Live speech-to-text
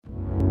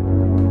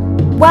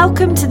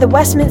Welcome to the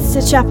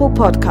Westminster Chapel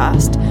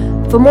podcast.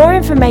 For more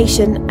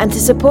information and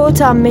to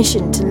support our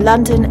mission to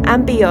London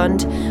and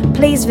beyond,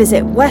 please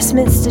visit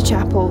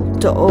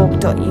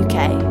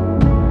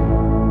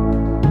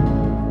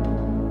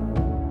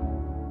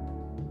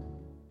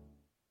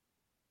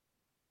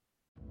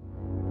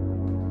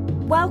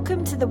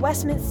Welcome to the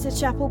Westminster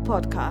Chapel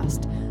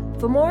podcast.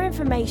 For more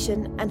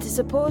information and to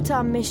support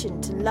our mission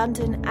to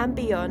London and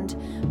beyond,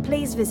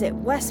 please visit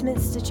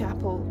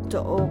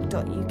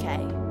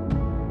westminsterchapel.org.uk.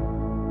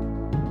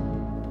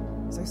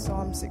 So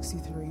Psalm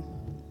 63.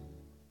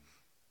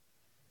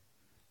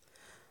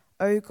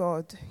 O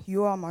God,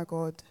 you are my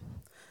God.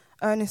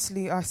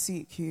 Earnestly I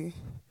seek you.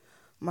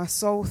 My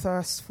soul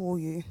thirsts for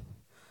you.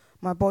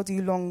 My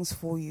body longs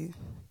for you,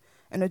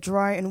 in a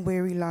dry and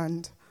weary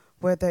land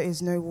where there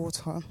is no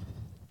water.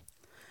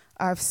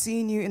 I have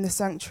seen you in the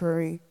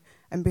sanctuary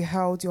and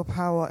beheld your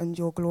power and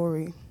your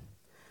glory.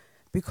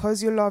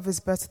 Because your love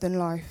is better than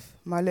life,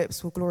 my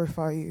lips will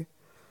glorify you.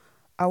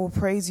 I will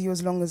praise you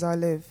as long as I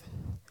live,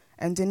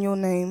 and in your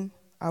name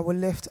I will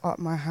lift up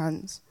my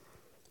hands.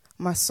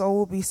 My soul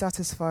will be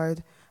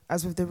satisfied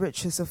as with the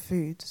richest of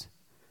foods.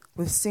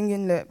 With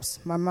singing lips,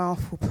 my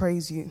mouth will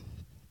praise you.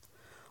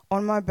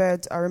 On my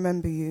bed, I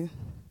remember you.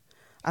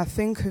 I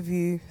think of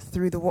you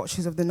through the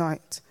watches of the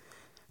night.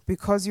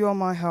 Because you are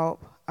my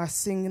help, I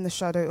sing in the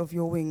shadow of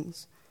your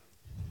wings.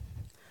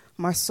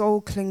 My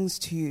soul clings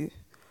to you.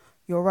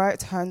 Your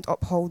right hand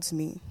upholds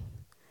me.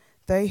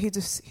 They who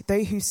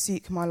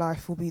seek my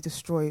life will be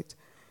destroyed.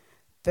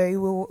 They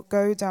will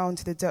go down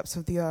to the depths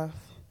of the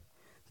earth.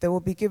 They will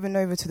be given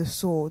over to the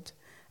sword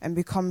and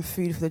become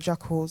food for the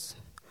jackals.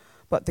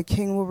 But the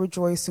king will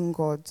rejoice in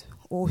God.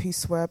 All who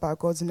swear by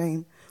God's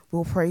name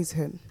will praise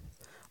him.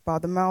 But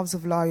the mouths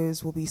of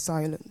liars will be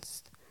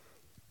silenced.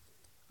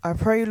 I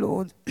pray,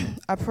 Lord,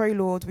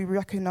 we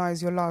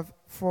recognize your love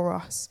for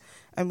us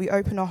and we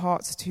open our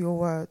hearts to your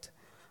word.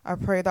 I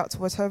pray that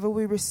whatever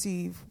we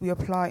receive, we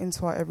apply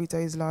into our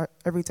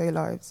everyday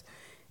lives.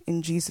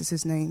 In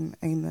Jesus' name,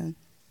 amen.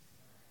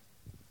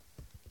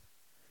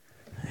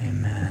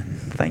 Amen.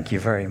 Thank you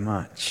very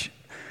much.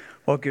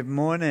 Well, good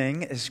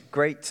morning. It's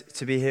great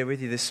to be here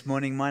with you this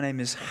morning. My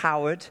name is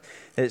Howard.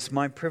 It's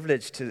my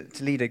privilege to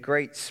lead a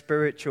great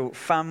spiritual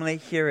family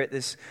here at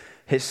this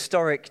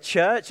historic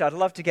church. I'd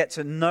love to get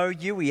to know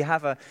you. We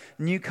have a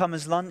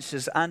newcomers lunch,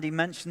 as Andy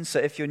mentioned, so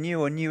if you're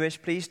new or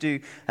newish, please do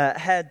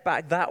head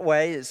back that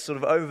way. It's sort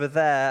of over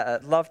there.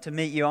 I'd love to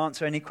meet you,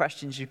 answer any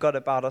questions you've got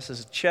about us as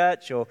a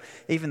church or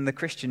even the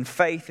Christian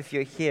faith if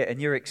you're here and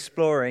you're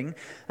exploring.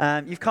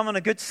 You've come on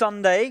a good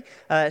Sunday.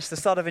 It's the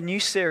start of a new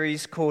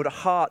series called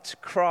Heart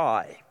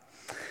Cry.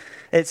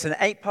 It's an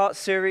 8-part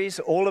series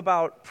all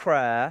about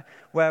prayer,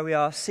 where we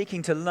are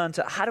seeking to learn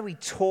how do we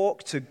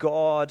talk to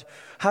God?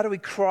 How do we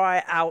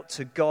cry out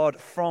to God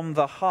from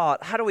the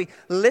heart? How do we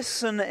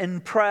listen in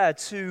prayer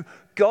to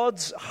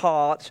God's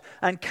heart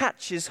and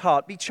catch his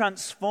heart, be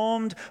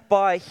transformed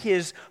by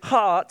his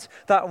heart,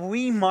 that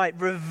we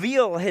might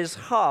reveal his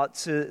heart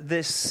to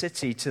this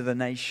city, to the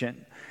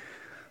nation?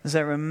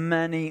 There are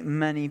many,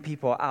 many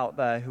people out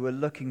there who are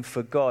looking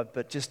for God,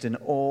 but just in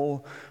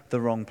all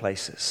the wrong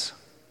places.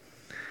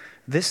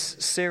 This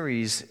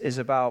series is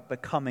about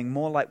becoming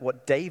more like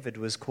what David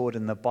was called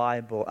in the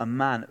Bible,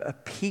 a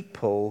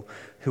people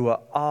who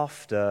are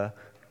after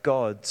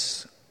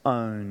God's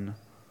own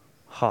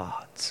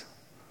heart.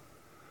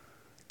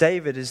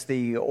 David is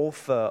the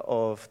author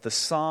of the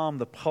psalm,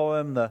 the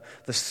poem, the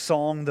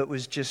song that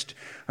was just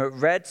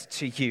read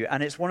to you.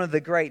 And it's one of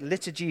the great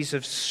liturgies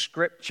of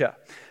Scripture,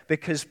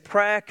 because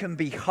prayer can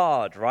be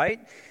hard, right?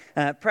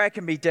 Prayer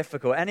can be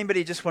difficult.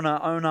 Anybody just want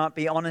to own up,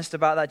 be honest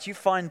about that? Do you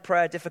find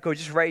prayer difficult?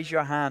 Just raise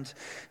your hand.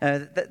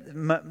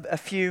 A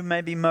few,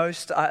 maybe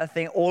most. I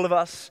think all of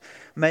us,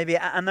 maybe.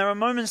 And there are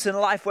moments in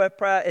life where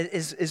prayer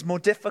is more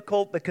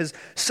difficult because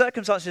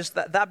circumstances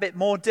that bit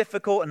more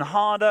difficult and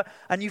harder.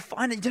 And you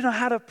find that you don't know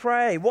how to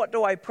pray. What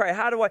do I pray?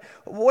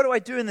 What do I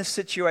do in this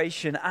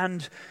situation?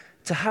 And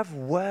to have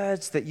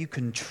words that you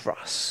can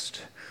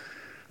trust,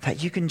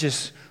 that you can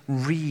just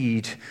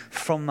read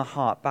from the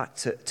heart back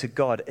to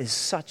God, is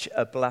such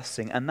a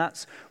blessing. And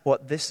that's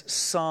what this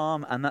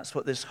psalm and that's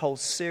what this whole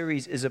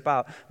series is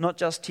about. Not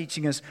just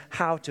teaching us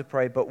how to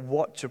pray, but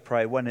what to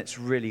pray when it's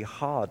really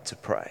hard to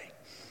pray.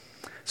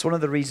 It's one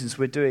of the reasons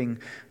we're doing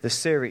the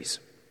series.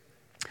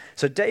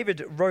 So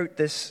David wrote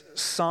this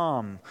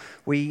psalm.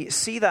 We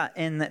see that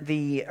in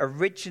the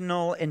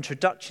original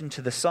introduction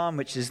to the psalm,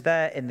 which is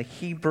there in the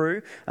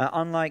Hebrew.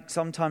 Unlike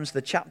sometimes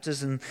the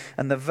chapters and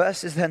the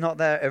verses, they're not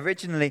there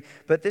originally.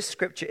 But this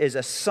scripture is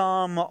a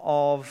psalm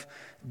of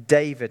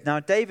David.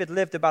 Now, David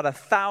lived about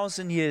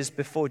 1,000 years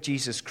before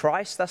Jesus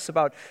Christ. That's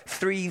about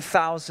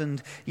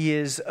 3,000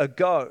 years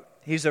ago.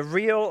 He's a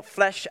real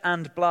flesh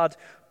and blood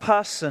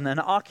person. And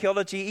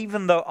archaeology,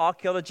 even though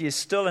archaeology is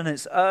still in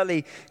its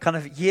early kind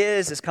of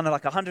years, it's kind of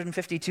like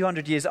 150,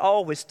 200 years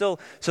old, we're still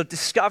sort of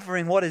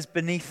discovering what is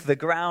beneath the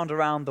ground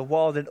around the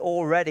world, and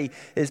already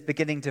is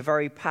beginning to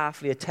very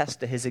powerfully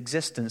attest to his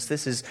existence.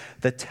 This is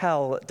the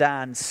Tel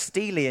Dan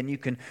Stele, and you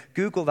can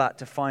Google that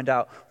to find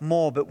out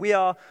more. But we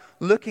are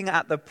looking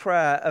at the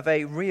prayer of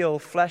a real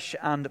flesh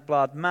and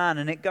blood man,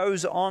 and it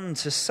goes on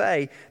to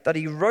say that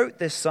he wrote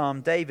this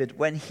Psalm, David,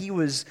 when he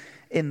was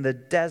in the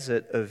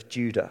desert of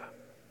Judah.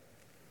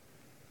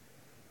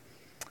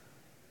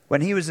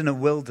 When he was in a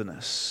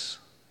wilderness.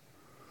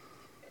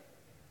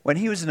 When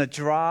he was in a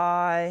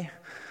dry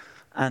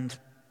and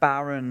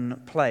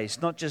barren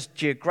place, not just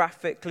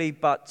geographically,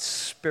 but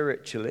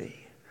spiritually.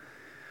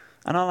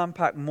 And I'll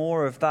unpack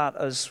more of that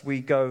as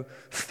we go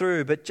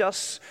through. But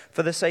just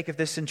for the sake of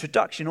this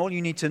introduction, all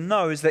you need to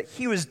know is that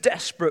he was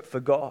desperate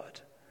for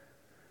God.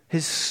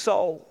 His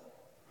soul,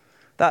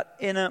 that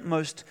inner,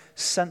 most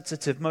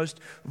sensitive, most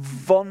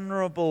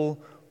vulnerable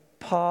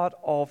part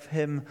of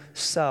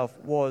himself,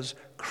 was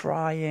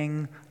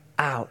crying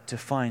out to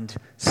find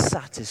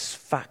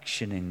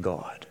satisfaction in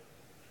God.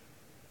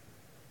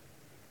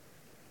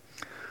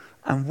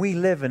 And we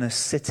live in a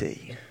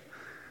city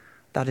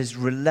that is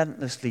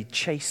relentlessly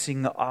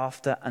chasing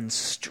after and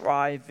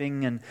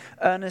striving and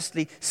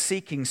earnestly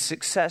seeking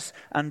success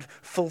and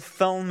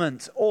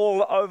fulfillment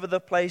all over the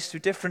place through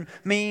different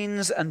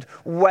means and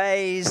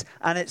ways.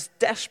 And it's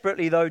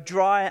desperately, though,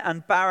 dry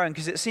and barren,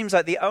 because it seems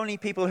like the only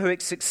people who are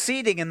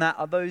succeeding in that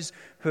are those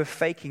who are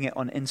faking it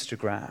on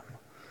Instagram.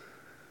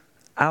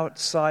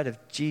 Outside of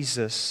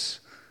Jesus,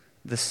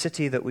 the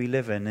city that we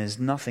live in is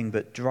nothing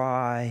but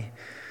dry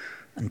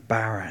and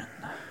barren.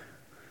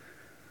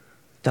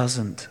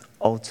 Doesn't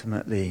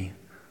ultimately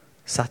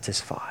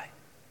satisfy.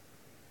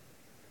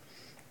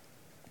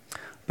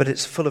 But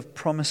it's full of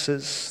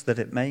promises that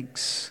it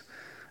makes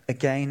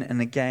again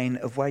and again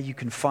of where you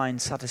can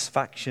find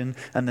satisfaction,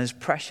 and there's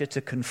pressure to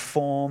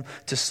conform,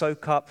 to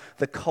soak up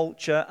the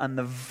culture and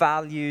the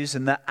values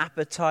and the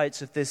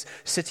appetites of this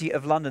city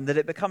of London, that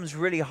it becomes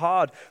really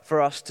hard for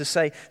us to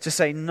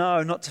say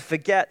no, not to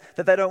forget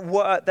that they don't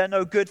work, they're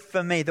no good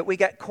for me, that we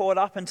get caught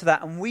up into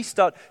that and we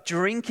start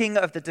drinking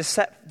of this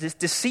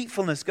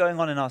deceitfulness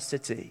going on in our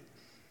city.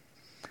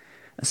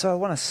 And so I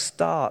want to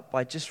start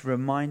by just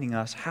reminding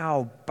us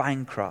how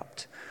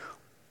bankrupt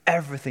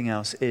everything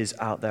else is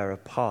out there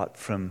apart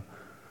from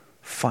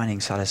finding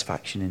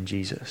satisfaction in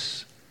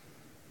Jesus.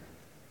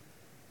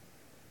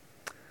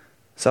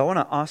 So I want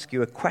to ask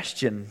you a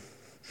question.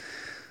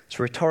 It's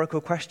a rhetorical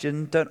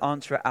question. Don't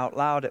answer it out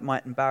loud. It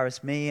might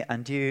embarrass me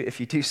and you if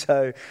you do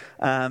so.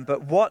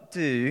 But what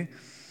do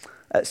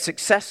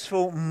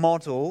successful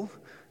model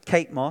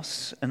Kate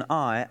Moss and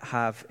I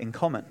have in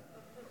common?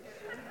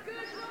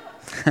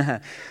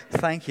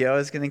 Thank you. I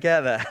was going to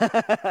get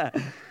there.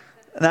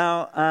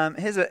 Now,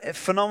 here's a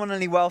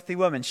phenomenally wealthy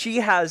woman. She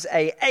has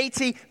a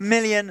 $80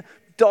 million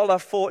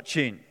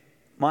fortune.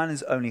 Mine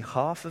is only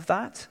half of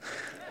that.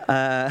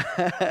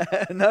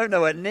 No,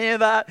 nowhere near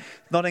that.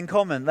 Not in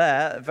common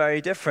there. Very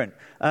different.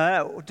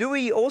 Do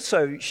we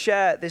also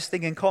share this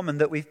thing in common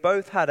that we've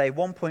both had a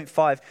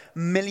 £1.5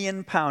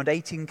 million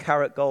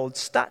 18-karat gold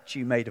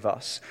statue made of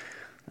us?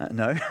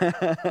 No,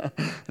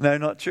 no,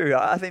 not true.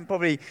 I think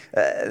probably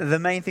the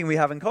main thing we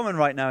have in common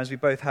right now is we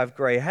both have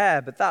grey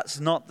hair, but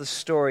that's not the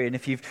story. And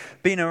if you've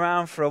been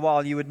around for a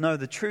while, you would know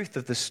the truth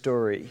of the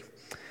story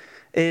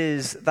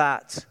is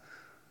that,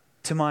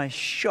 to my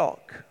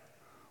shock,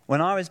 when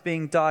I was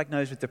being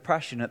diagnosed with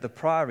depression at the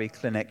Priory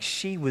Clinic,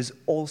 she was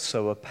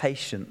also a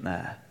patient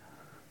there.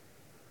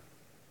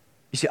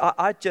 You see,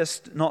 I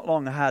just not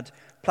long had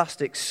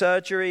plastic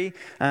surgery.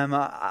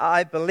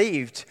 I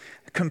believed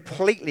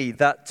completely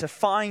that to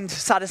find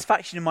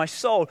satisfaction in my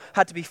soul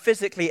had to be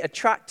physically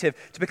attractive,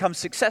 to become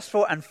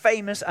successful and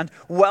famous and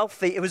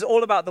wealthy. It was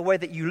all about the way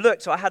that you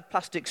looked. So I had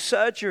plastic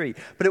surgery,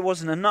 but it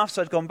wasn't enough.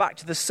 So I'd gone back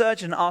to the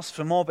surgeon and asked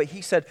for more, but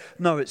he said,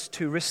 no, it's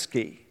too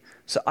risky.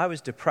 So I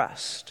was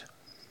depressed.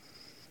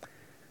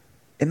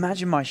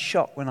 Imagine my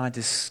shock when I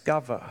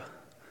discover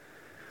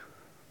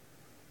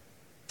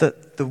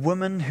that the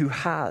woman who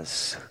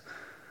has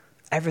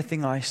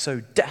everything I so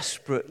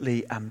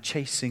desperately am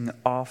chasing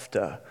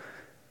after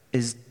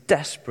is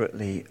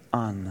desperately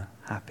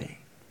unhappy.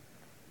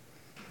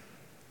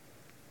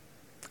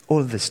 All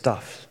of this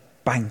stuff,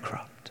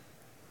 bankrupt.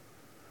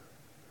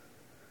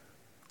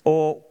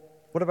 Or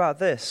what about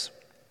this?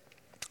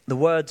 The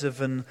words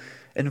of an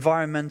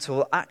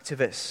environmental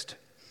activist.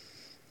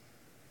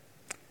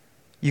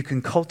 You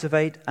can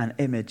cultivate an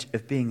image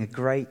of being a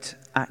great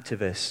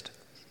activist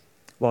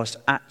whilst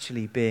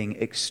actually being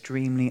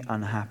extremely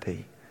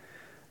unhappy.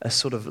 A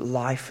sort of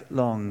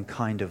lifelong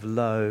kind of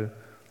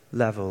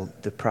low-level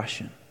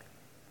depression.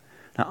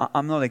 Now,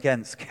 I'm not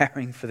against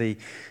caring for the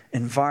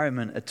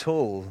environment at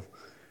all,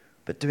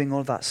 but doing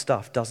all that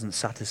stuff doesn't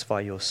satisfy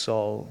your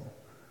soul.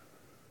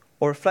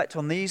 Or reflect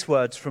on these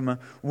words from a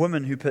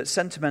woman who put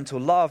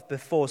sentimental love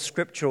before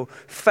scriptural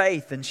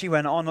faith, and she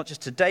went on not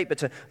just to date, but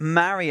to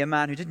marry a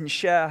man who didn't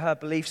share her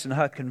beliefs and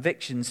her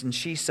convictions, and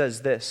she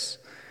says this,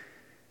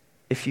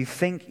 if you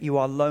think you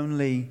are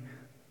lonely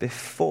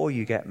before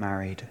you get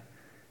married,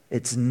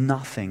 it's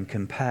nothing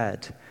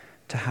compared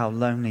to how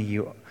lonely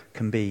you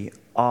can be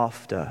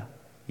after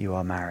you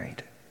are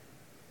married.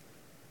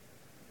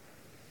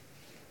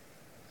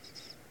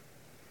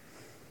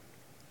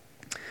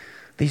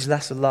 These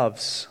lesser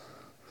loves,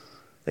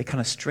 they kind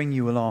of string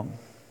you along,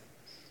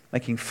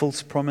 making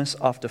false promise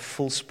after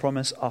false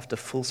promise after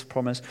false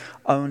promise,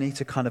 only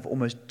to kind of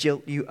almost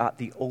jilt you at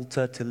the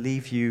altar to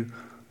leave you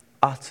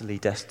utterly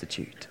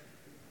destitute.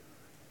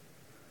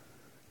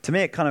 To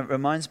me, it kind of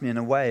reminds me in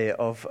a way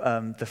of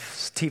the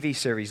TV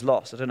series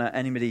Lost. I don't know,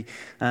 anybody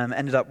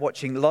ended up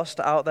watching Lost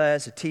out there?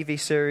 It's a TV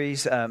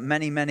series,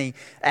 many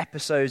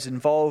episodes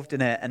involved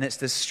in it. And it's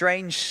this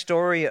strange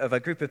story of a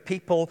group of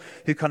people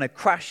who kind of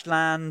crash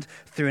land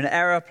through an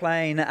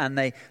aeroplane, and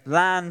they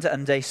land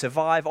and they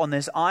survive on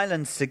this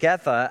island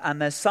together.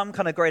 And there's some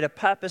kind of greater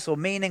purpose or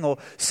meaning or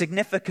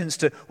significance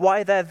to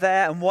why they're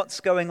there and what's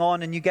going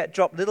on. And you get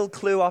dropped little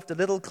clue after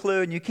little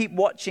clue, and you keep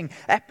watching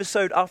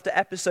episode after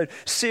episode,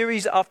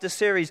 series after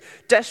series,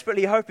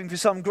 desperately hoping for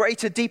some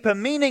greater, deeper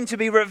meaning to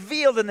be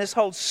revealed in this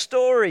whole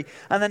story.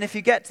 And then if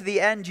you get to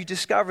the end, you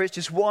discover it's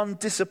just one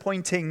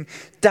disappointing,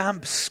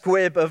 damp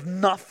squib of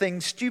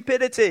nothing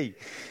stupidity.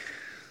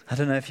 I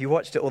don't know if you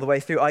watched it all the way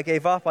through. I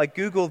gave up. I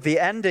Googled the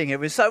ending. It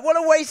was like, what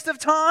a waste of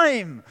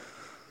time.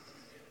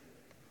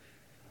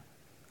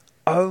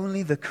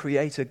 Only the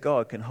Creator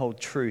God can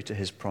hold true to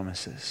his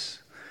promises.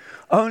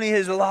 Only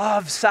his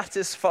love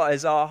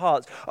satisfies our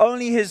hearts.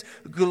 Only his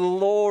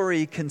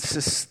glory can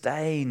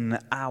sustain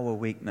our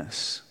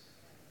weakness.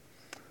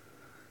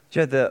 Do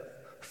you know the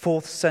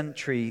 4th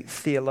century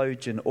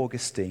theologian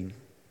Augustine?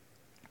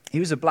 He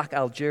was a black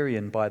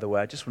Algerian, by the way.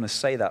 I just want to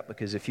say that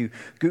because if you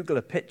Google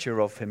a picture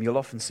of him, you'll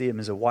often see him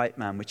as a white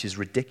man, which is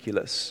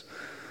ridiculous.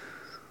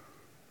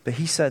 But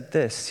he said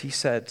this. He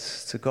said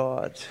to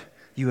God,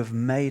 "You have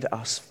made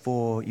us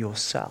for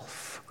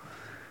yourself,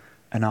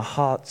 and our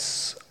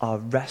hearts are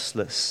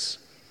restless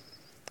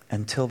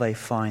until they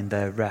find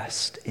their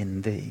rest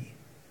in thee."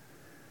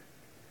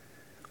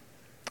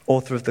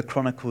 Author of the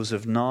Chronicles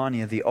of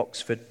Narnia, the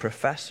Oxford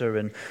professor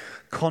and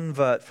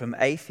convert from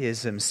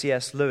atheism,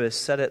 C.S. Lewis,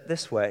 said it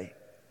this way: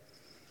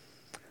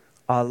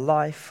 "Our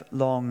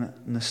lifelong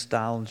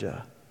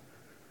nostalgia,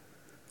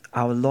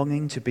 our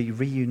longing to be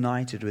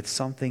reunited with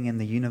something in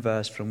the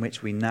universe from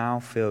which we now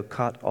feel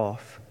cut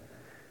off,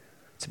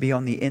 to be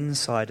on the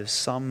inside of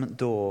some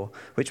door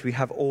which we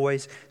have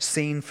always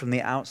seen from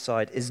the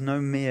outside, is no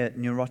mere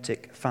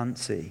neurotic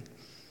fancy,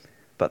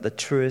 but the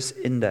truest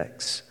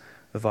index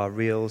of our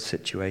real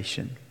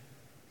situation.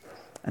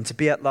 And to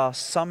be at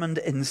last summoned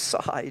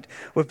inside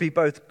would be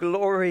both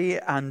glory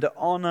and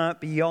honor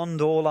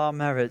beyond all our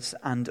merits,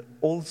 and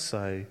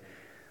also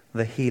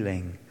the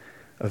healing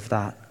of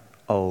that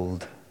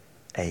old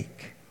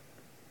ache."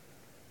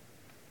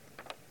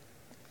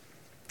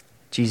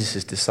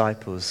 Jesus'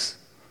 disciples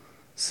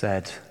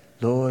said,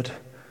 "Lord,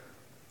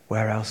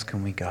 where else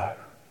can we go?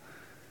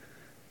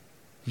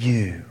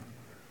 You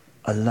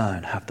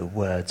alone have the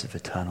words of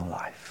eternal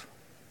life."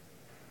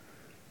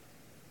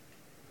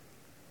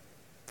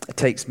 It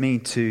takes me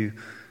to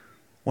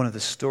one of the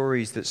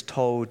stories that's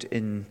told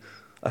in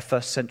a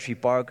 1st century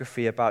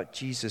biography about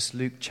Jesus,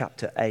 Luke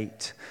chapter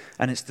 8.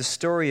 And it's the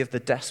story of the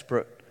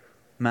desperate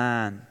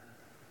man.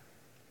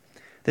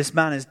 This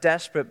man is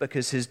desperate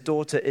because his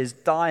daughter is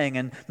dying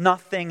and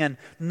nothing and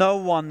no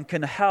one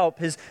can help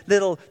his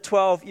little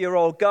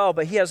 12-year-old girl.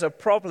 But he has a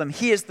problem.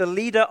 He is the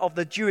leader of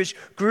the Jewish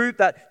group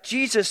that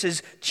Jesus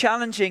is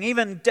challenging,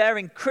 even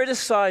daring,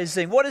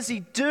 criticizing. What does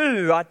he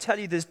do? I tell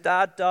you, this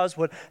dad does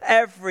what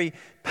every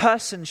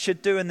person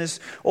should do in this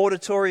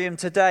auditorium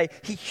today.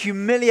 He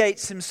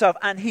humiliates himself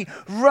and he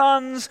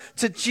runs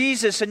to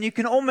Jesus. And you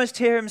can almost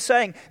hear him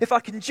saying, "If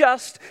I can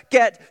just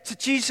get to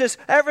Jesus,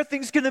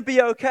 everything's going to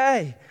be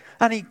okay."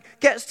 And he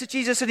gets to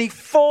Jesus and he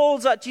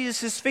falls at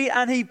Jesus' feet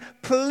and he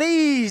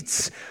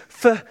pleads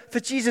for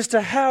Jesus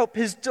to help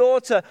his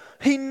daughter.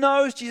 He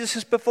knows Jesus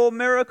has performed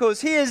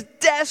miracles. He is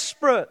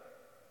desperate.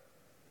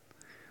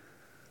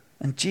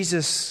 And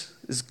Jesus,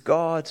 as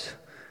God,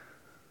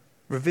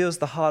 reveals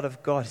the heart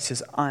of God. He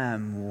says, "I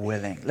am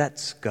willing.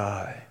 Let's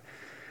go."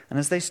 And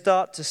as they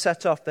start to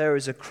set off, there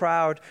is a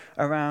crowd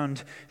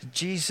around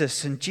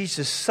Jesus. And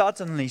Jesus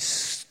suddenly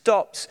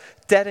stops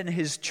dead in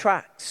his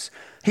tracks.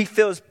 He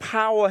feels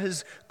power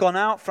has gone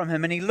out from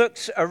him, and he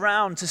looks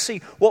around to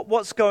see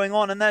what's going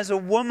on. And there's a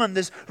woman,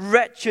 this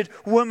wretched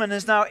woman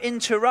has now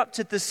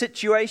interrupted the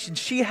situation.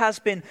 She has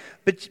been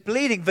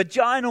bleeding,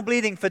 vaginal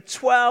bleeding for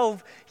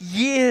 12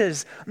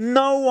 years.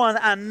 No one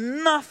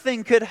and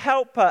nothing could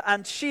help her,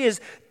 and she is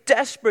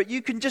desperate.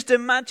 You can just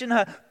imagine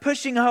her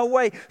pushing her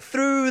way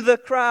through the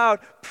crowd,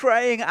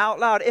 praying out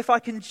loud, "If I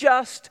can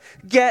just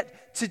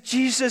get to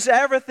Jesus,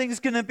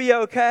 everything's going to be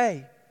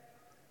okay."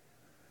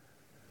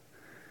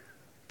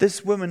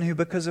 This woman who,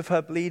 because of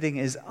her bleeding,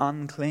 is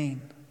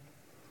unclean.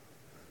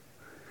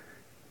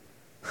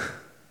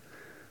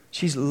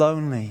 She's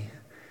lonely.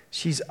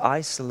 She's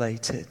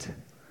isolated.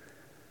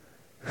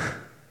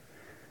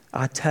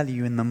 I tell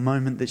you, in the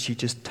moment that she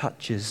just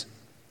touches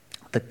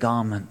the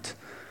garment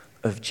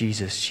of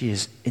Jesus, she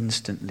is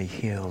instantly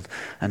healed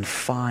and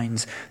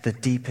finds the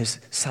deepest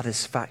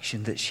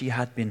satisfaction that she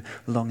had been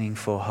longing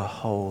for her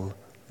whole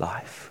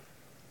life.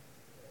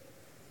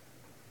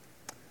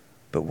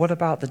 But what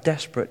about the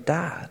desperate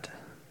dad?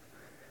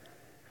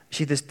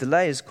 See, this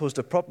delay has caused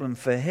a problem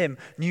for him.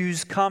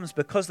 News comes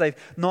because they've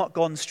not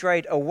gone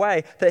straight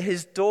away that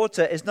his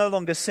daughter is no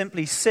longer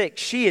simply sick,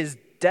 she is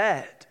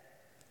dead.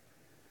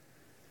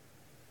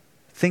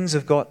 Things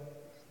have got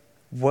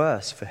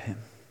worse for him.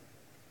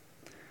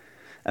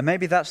 And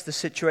maybe that's the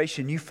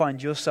situation you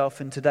find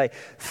yourself in today.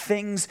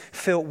 Things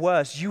feel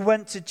worse. You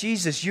went to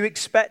Jesus. You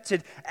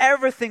expected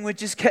everything would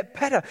just get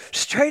better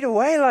straight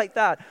away like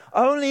that.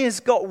 Only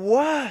it's got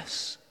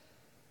worse.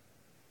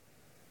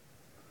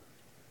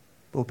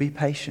 Well, be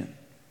patient.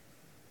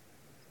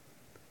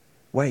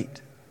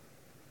 Wait.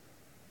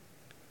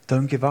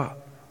 Don't give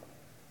up.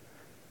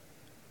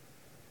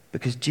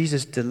 Because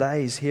Jesus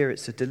delays here,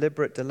 it's a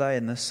deliberate delay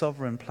in the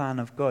sovereign plan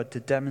of God to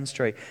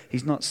demonstrate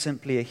he's not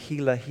simply a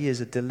healer, he is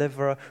a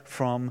deliverer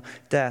from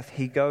death.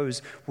 He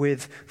goes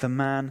with the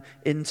man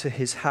into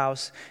his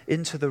house,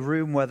 into the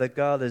room where the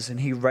girl is, and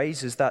he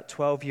raises that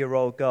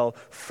 12-year-old girl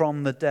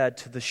from the dead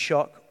to the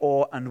shock,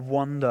 awe, and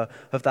wonder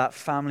of that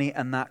family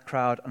and that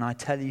crowd. And I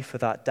tell you, for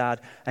that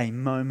dad, a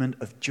moment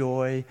of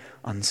joy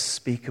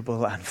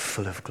unspeakable and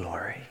full of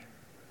glory.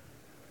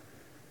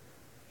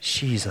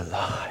 She's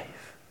alive.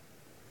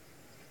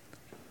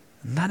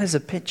 And that is a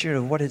picture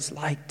of what it's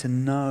like to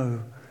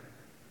know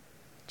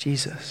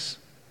Jesus.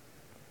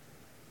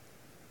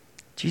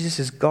 Jesus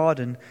is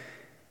God, and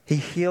he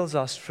heals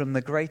us from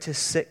the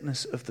greatest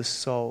sickness of the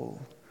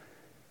soul.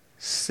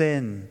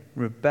 Sin,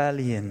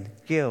 rebellion,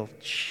 guilt,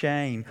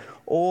 shame,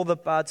 all the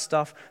bad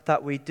stuff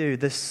that we do.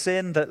 The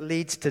sin that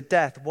leads to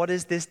death. What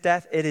is this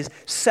death? It is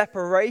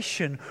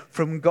separation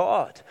from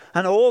God.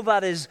 And all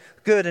that is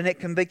good, and it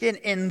can begin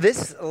in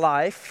this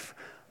life,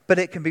 but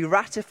it can be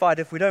ratified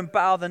if we don't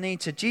bow the knee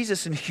to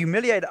Jesus and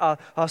humiliate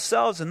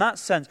ourselves in that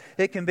sense.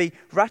 It can be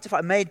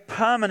ratified, made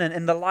permanent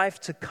in the life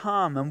to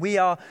come. And we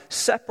are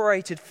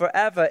separated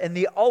forever in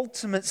the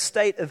ultimate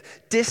state of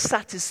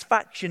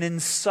dissatisfaction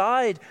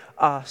inside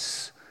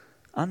us.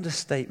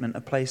 Understatement,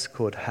 a place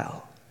called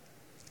hell.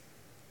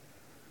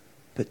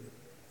 But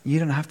you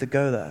don't have to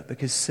go there,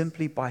 because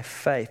simply by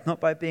faith,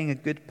 not by being a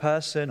good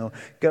person or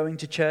going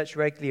to church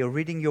regularly or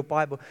reading your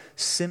Bible,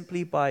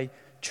 simply by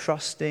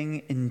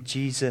trusting in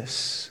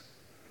Jesus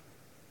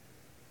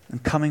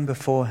and coming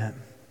before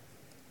him,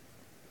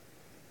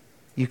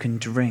 you can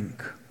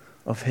drink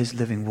of his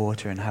living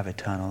water and have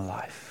eternal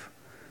life.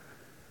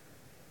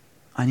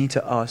 I need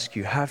to ask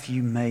you, have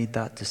you made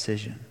that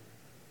decision?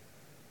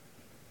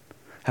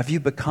 Have you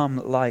become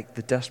like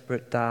the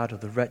desperate dad or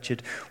the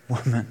wretched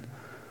woman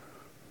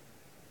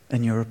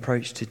in your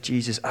approach to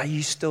Jesus? Are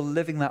you still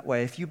living that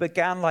way? If you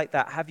began like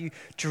that, have you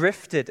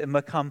drifted and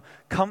become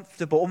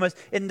comfortable, almost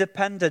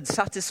independent,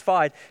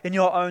 satisfied in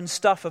your own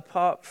stuff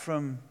apart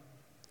from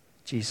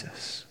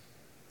Jesus?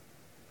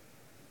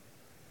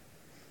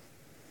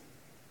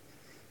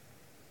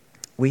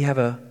 We have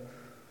a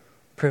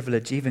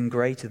privilege even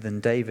greater than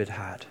David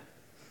had,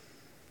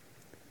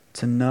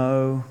 to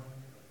know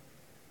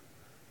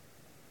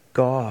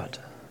God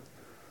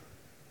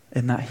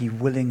in that he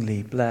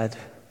willingly bled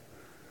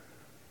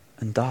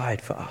and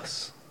died for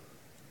us.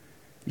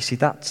 You see,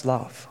 that's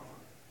love.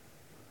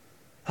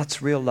 That's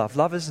real love.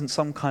 Love isn't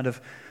some kind of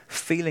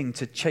feeling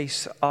to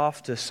chase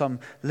after, some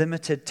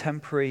limited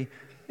temporary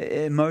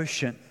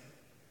emotion.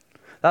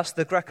 That's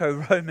the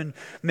Greco-Roman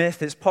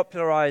myth. It's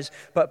popularized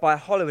by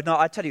Hollywood. No,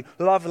 I tell you,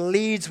 love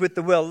leads with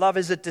the will. Love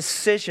is a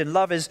decision.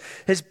 Love is,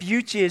 its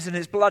beauty is in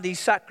its bloody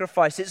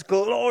sacrifice. Its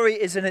glory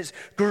is in its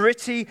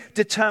gritty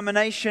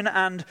determination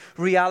and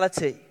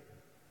reality.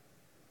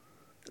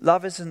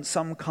 Love isn't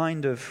some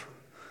kind of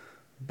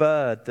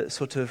bird that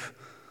sort of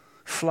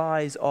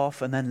flies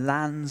off and then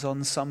lands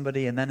on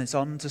somebody and then it's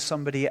on to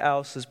somebody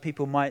else, as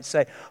people might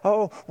say,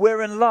 oh,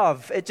 we're in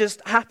love. It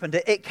just happened.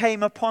 It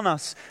came upon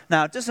us.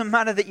 Now, it doesn't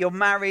matter that you're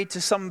married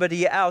to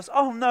somebody else.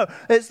 Oh, no,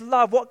 it's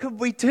love. What could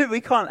we do? We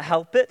can't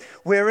help it.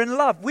 We're in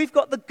love. We've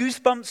got the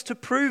goosebumps to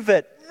prove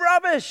it.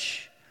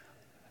 Rubbish.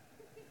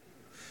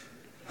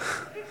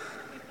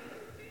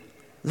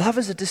 Love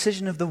is a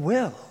decision of the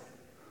will.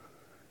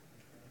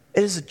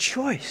 It is a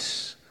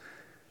choice.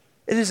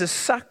 It is a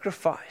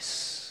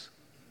sacrifice.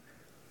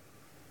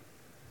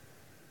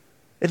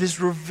 It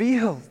is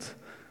revealed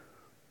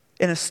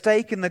in a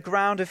stake in the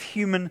ground of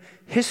human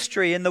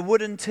history, in the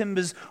wooden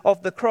timbers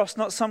of the cross,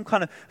 not some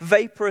kind of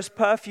vaporous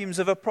perfumes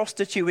of a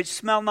prostitute which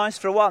smell nice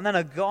for a while and then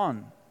are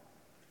gone.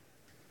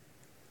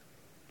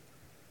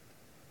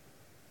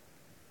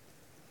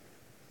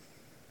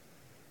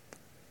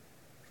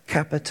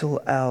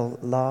 Capital L,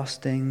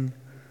 lasting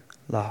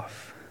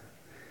love,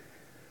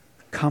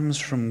 comes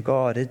from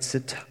God. It's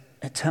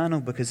eternal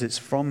because it's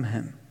from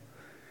him.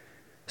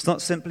 It's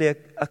not simply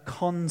a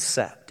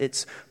concept.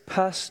 It's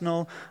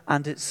personal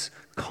and it's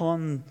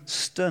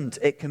constant.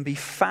 It can be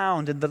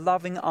found in the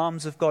loving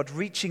arms of God,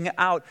 reaching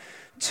out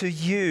to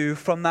you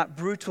from that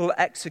brutal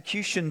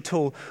execution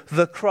tool,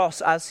 the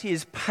cross, as he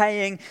is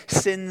paying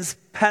sin's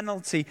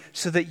penalty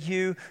so that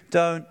you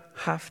don't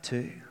have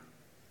to.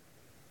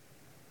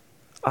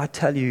 I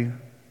tell you,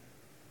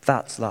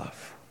 that's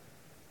love.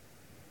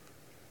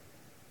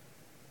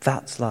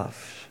 That's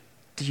love.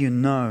 Do you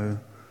know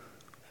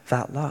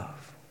that love?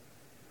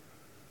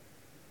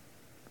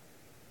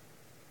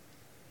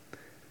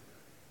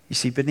 You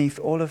see, beneath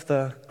all of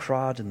the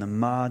crud and the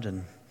mud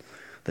and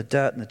the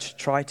dirt and the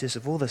detritus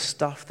of all the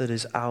stuff that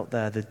is out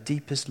there, the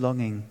deepest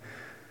longing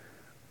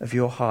of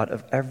your heart,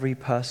 of every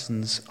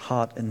person's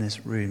heart in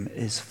this room,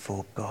 is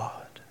for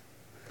God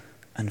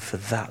and for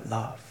that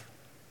love.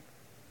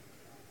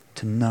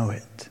 To know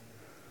it,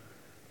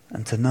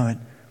 and to know it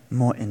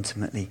more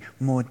intimately,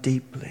 more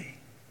deeply.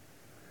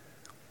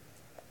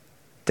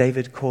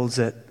 David calls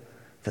it,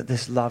 that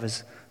this love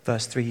is,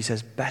 verse 3, he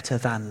says, better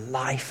than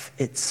life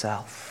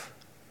itself.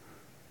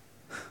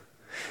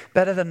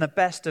 Better than the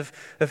best of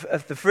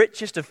the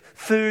richest of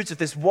foods of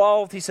this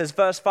world. He says,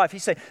 verse 5, he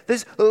says,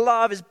 this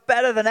love is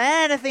better than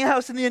anything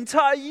else in the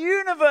entire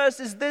universe,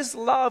 is this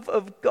love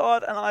of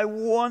God, and I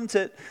want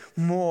it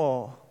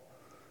more.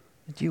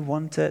 Do you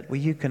want it? Well,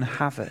 you can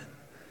have it.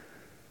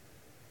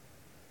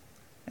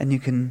 And you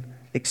can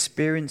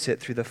experience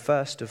it through the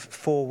first of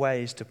 4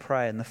 ways to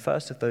pray. And the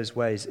first of those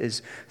ways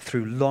is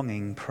through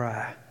longing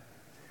prayer.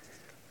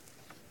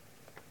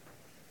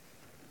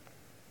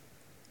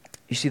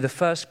 You see, the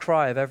first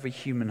cry of every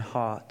human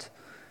heart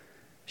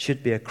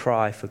should be a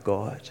cry for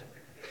God.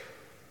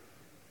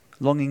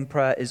 Longing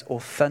prayer is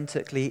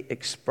authentically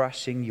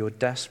expressing your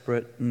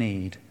desperate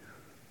need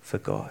for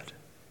God.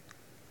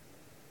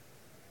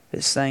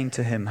 It's saying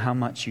to him how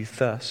much you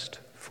thirst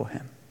for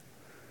him.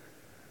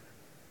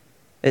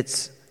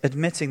 It's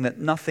admitting that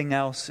nothing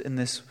else in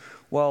this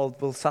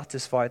world will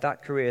satisfy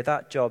that career,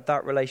 that job,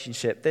 that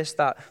relationship, this,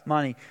 that,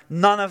 money.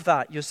 None of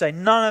that. You're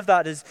saying none of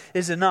that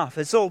is enough.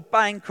 It's all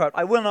bankrupt.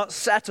 I will not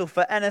settle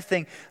for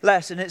anything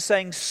less. And it's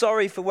saying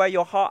sorry for where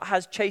your heart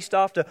has chased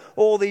after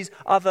all these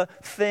other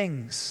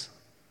things.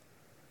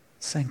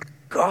 It's saying,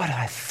 God,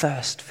 I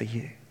thirst for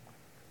you.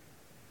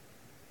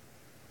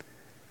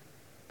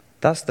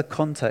 That's the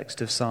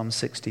context of Psalm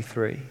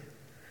 63.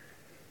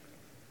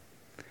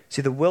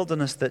 See, the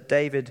wilderness that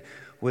David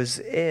was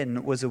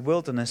in was a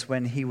wilderness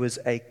when he was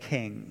a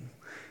king.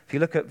 If you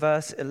look at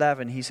verse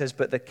 11, he says,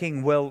 but the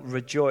king will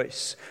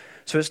rejoice.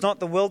 So it's not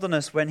the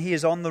wilderness when he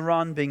is on the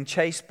run being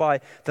chased by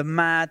the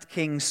mad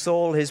King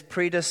Saul, his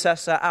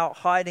predecessor, out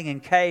hiding in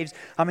caves.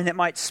 I mean, it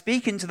might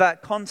speak into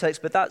that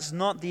context, but that's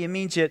not the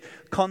immediate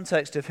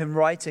context of him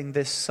writing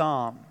this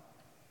psalm.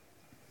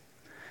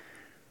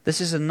 This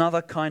is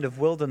another kind of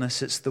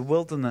wilderness. It's the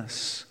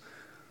wilderness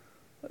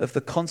of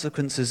the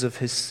consequences of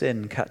his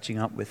sin catching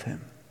up with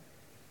him.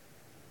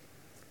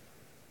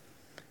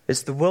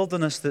 It's the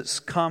wilderness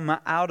that's come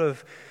out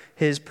of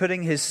his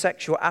putting his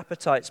sexual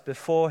appetites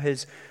before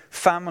his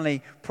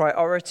family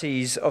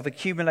priorities of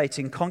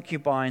accumulating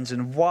concubines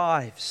and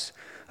wives,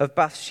 of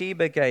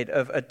Bathsheba Gate,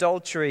 of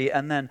adultery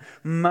and then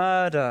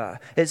murder.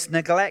 It's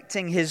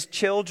neglecting his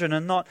children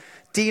and not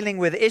dealing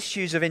with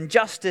issues of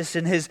injustice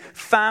in his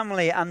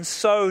family. And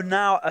so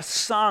now a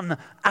son,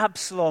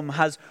 Absalom,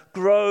 has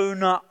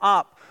grown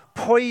up,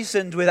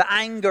 poisoned with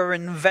anger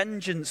and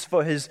vengeance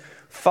for his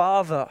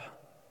father.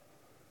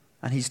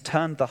 And he's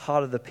turned the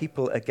heart of the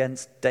people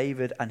against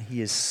David, and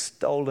he has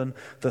stolen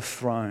the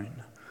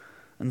throne.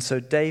 And so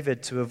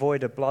David, to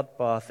avoid a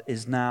bloodbath,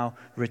 is now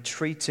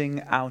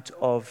retreating out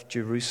of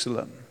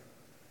Jerusalem.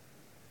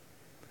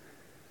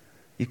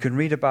 You can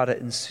read about it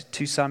in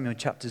 2 Samuel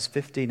chapters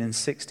 15 and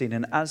 16.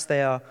 And as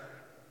they are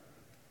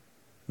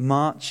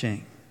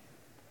marching,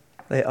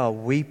 they are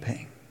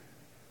weeping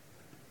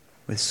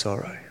with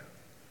sorrow.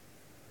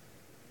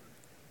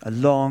 A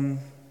long,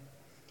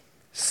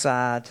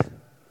 sad,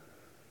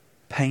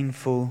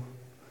 painful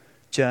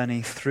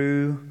journey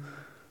through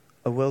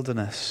a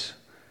wilderness.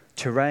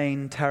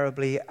 Terrain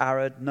terribly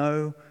arid.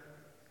 No,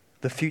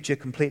 the future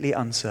completely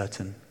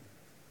uncertain.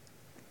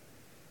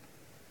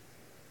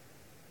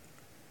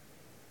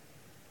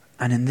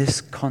 And in this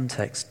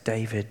context,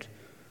 David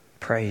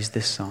prays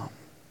this psalm.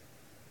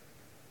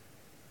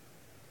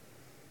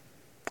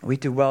 We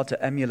do well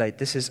to emulate.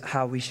 This is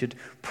how we should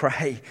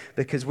pray,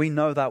 because we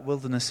know that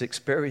wilderness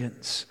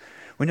experience.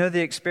 We know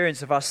the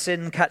experience of our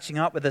sin catching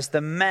up with us,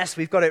 the mess,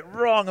 we've got it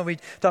wrong and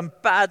we've done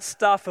bad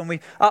stuff and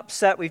we've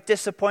upset, we've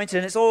disappointed,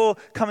 and it's all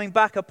coming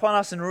back upon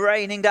us and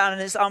raining down,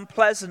 and it's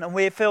unpleasant and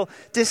we feel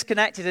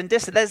disconnected and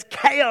distant. There's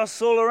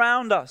chaos all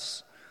around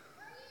us.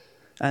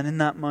 And in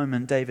that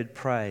moment, David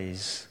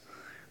prays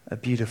a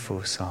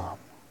beautiful psalm.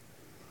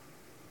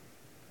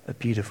 A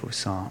beautiful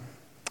psalm.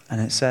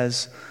 And it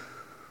says,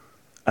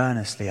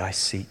 earnestly I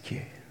seek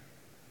you.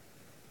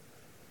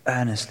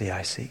 Earnestly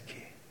I seek you.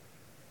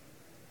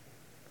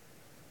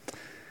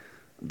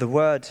 The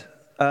word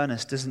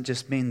earnest doesn't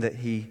just mean that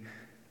he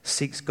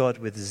seeks God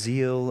with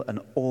zeal and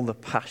all the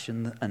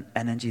passion and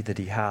energy that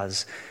he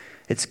has.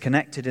 It's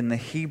connected in the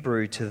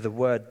Hebrew to the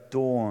word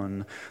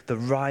dawn, the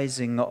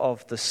rising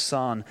of the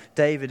sun.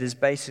 David is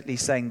basically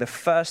saying the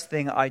first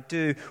thing I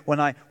do when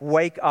I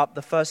wake up,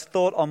 the first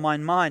thought on my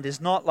mind is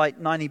not like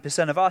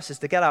 90% of us, is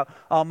to get out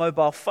our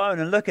mobile phone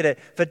and look at it.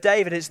 For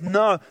David, it's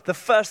no, the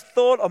first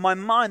thought on my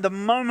mind, the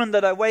moment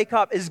that I wake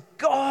up, is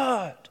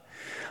God.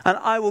 And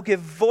I will give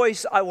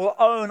voice, I will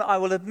own, I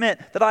will admit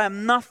that I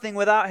am nothing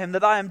without him,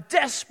 that I am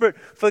desperate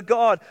for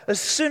God.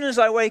 As soon as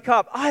I wake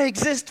up, I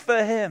exist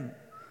for him.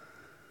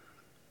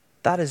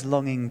 That is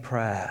longing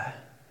prayer.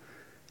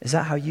 Is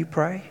that how you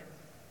pray?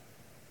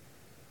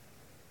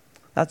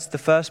 That's the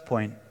first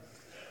point.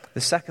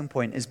 The second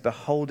point is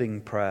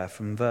beholding prayer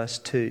from verse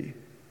 2.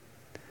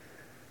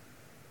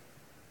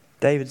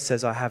 David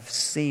says, I have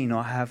seen, or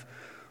I have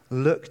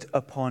looked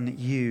upon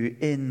you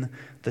in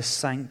the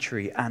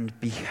sanctuary and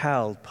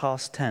beheld,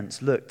 past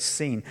tense, looked,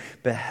 seen,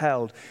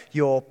 beheld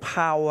your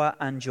power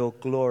and your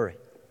glory.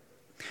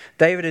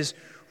 David is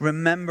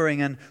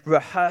remembering and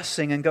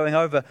rehearsing and going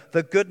over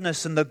the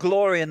goodness and the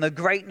glory and the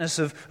greatness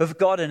of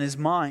God in his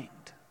mind.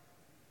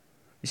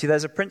 You see,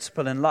 there's a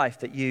principle in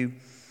life that you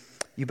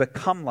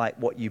become like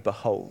what you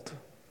behold.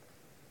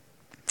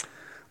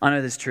 I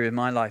know this is true in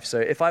my life. So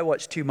if I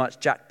watch too much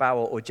Jack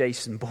Bauer or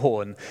Jason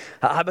Bourne,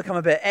 I become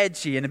a bit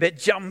edgy and a bit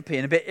jumpy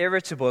and a bit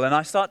irritable, and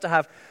I start to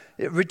have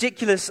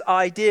ridiculous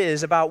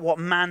ideas about what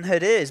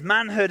manhood is.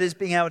 Manhood is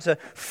being able to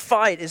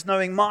fight, is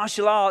knowing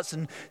martial arts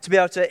and to be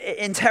able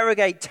to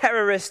interrogate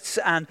terrorists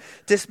and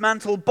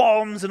dismantle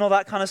bombs and all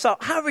that kind of stuff.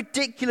 How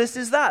ridiculous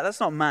is that? That's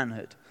not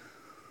manhood.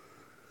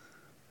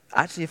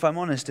 Actually, if I'm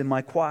honest, in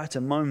my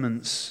quieter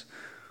moments,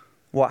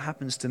 what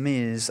happens to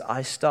me is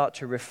I start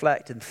to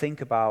reflect and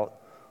think about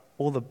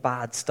all the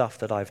bad stuff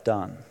that I've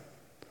done.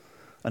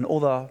 And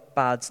all the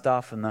bad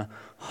stuff and the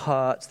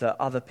hurt that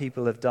other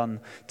people have done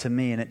to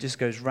me. And it just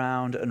goes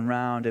round and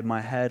round in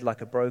my head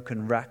like a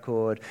broken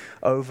record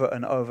over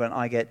and over. And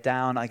I get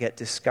down, I get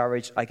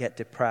discouraged, I get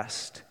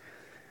depressed.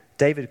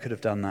 David could have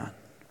done that.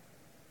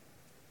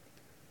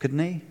 Couldn't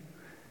he?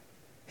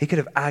 He could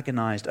have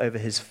agonized over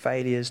his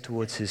failures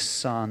towards his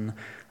son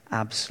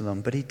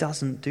Absalom, but he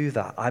doesn't do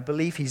that. I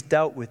believe he's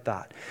dealt with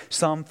that.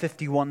 Psalm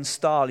 51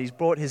 style, he's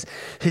brought his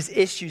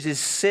issues, his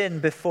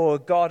sin before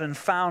God and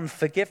found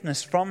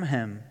forgiveness from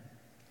him.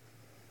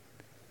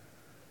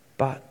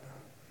 But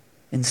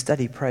instead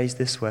he prays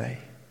this way,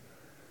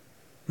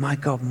 my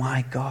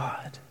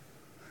God.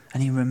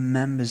 And he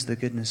remembers the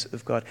goodness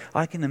of God.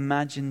 I can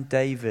imagine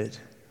David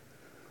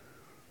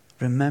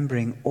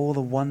remembering all the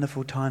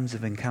wonderful times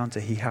of encounter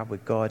he had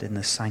with God in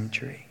the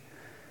sanctuary,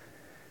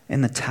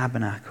 in the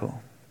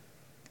tabernacle.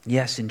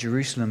 Yes, in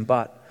Jerusalem,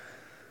 but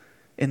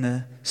in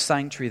the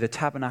sanctuary, the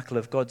tabernacle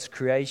of God's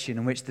creation,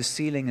 in which the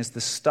ceiling is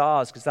the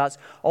stars, because that's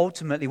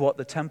ultimately what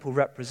the temple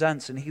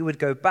represents. And he would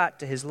go back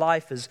to his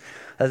life as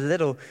a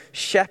little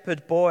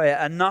shepherd boy,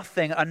 a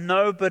nothing, a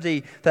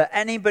nobody that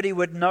anybody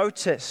would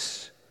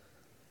notice.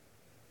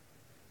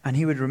 And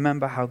he would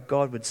remember how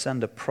God would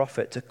send a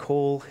prophet to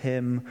call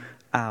him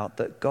out,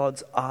 that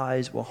God's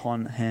eyes were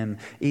on him,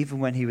 even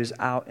when he was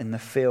out in the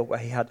field where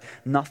he had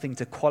nothing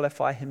to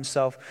qualify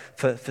himself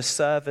for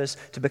service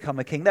to become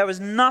a king. There was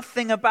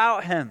nothing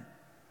about him.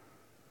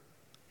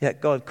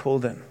 Yet God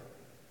called him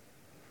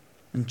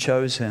and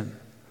chose him.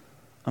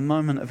 A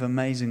moment of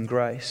amazing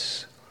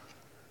grace.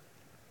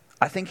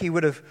 I think he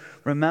would have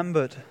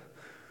remembered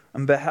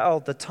and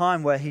beheld the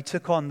time where he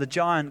took on the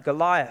giant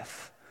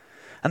Goliath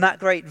and that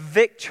great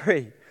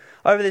victory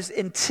over this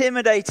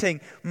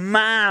intimidating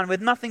man with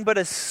nothing but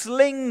a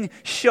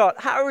slingshot.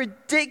 How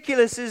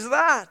ridiculous is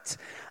that?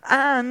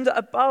 And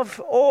above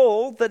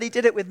all, that he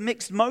did it with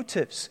mixed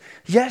motives.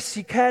 Yes,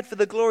 he cared for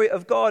the glory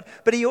of God,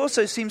 but he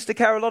also seems to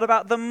care a lot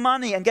about the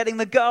money and getting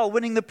the girl,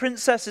 winning the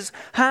princess's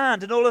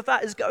hand, and all of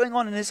that is going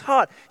on in his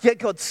heart. Yet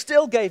God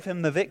still gave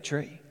him the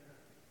victory.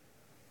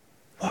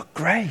 What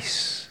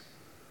grace!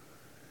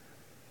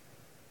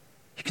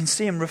 You can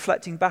see him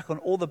reflecting back on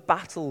all the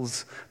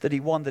battles that he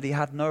won that he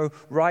had no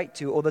right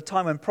to, or the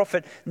time when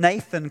Prophet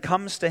Nathan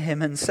comes to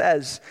him and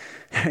says,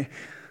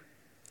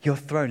 your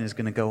throne is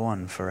going to go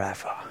on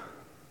forever.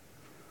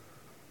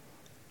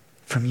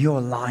 From your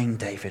line,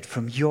 David,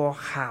 from your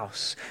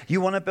house.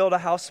 You want to build a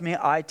house for me?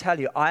 I tell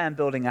you, I am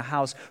building a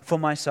house for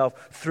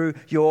myself through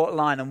your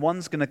line. And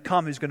one's going to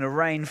come who's going to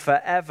reign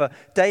forever.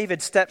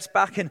 David steps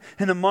back in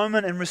a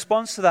moment in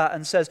response to that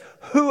and says,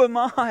 who am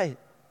I?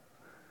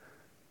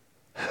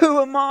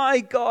 Who am I,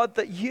 God,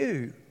 that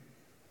you?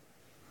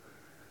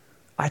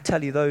 I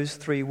tell you, those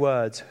three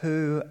words,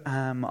 who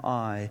am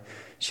I,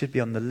 should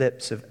be on the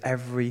lips of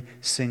every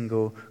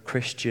single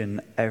Christian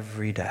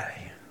every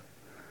day.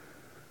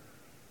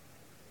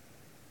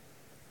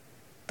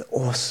 The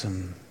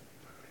awesome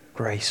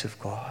grace of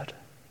God.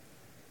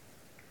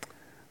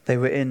 They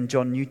were in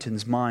John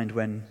Newton's mind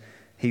when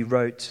he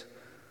wrote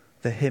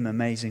the hymn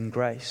Amazing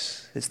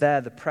Grace. It's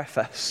there, the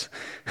preface.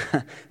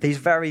 These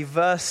very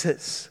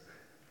verses.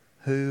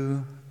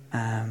 Who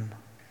am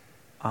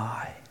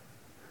I?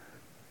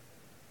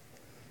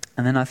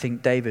 And then I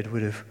think David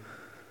would have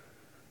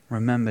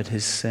remembered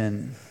his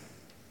sin,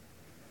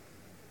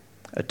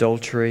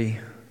 adultery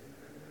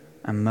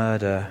and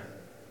murder.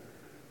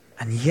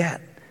 And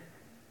yet,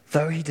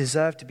 though he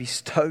deserved to be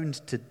stoned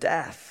to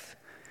death,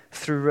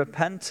 through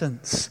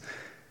repentance,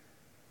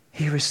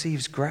 he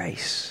receives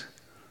grace,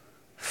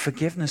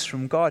 forgiveness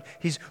from God.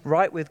 He's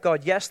right with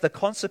God. Yes, the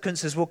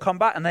consequences will come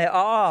back, and they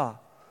are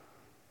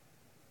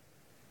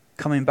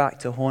coming back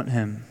to haunt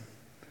him.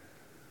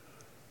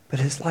 But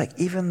it's like,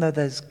 even though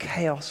there's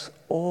chaos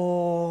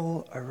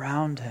all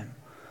around him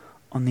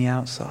on the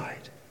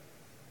outside,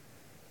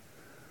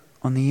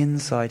 on the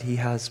inside he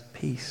has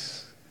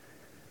peace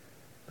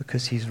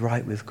because he's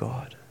right with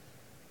God.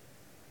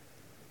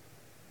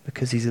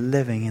 Because he's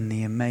living in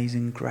the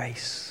amazing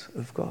grace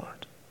of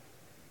God.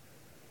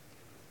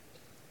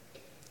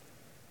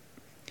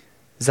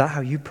 Is that how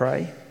you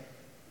pray?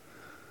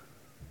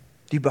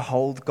 Do you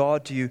behold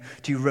God? Do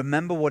you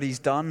remember what he's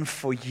done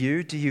for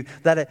you? Do you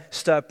let it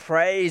stir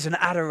praise and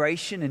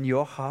adoration in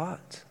your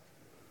heart?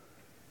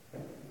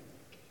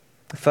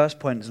 The first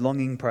point is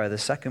longing prayer. The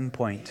second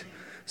point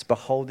is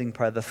beholding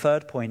prayer. The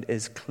third point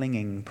is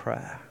clinging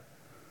prayer.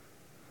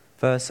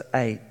 Verse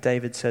 8,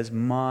 David says,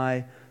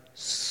 "My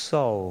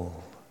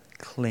soul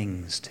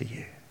clings to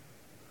you."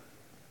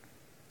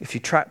 If you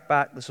track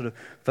back the sort of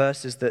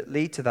verses that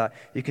lead to that,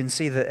 you can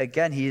see that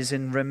again he is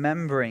in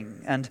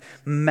remembering and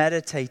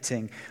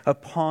meditating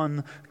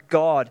upon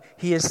God.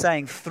 He is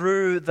saying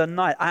through the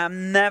night, I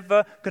am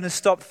never going to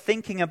stop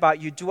thinking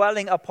about you,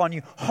 dwelling upon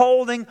you,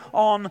 holding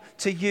on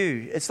to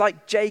you. It's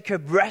like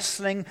Jacob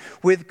wrestling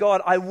with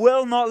God. I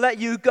will not let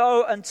you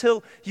go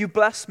until you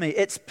bless me.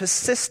 It's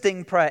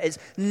persisting prayer. It's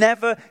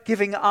never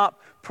giving up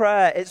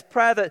prayer. It's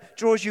prayer that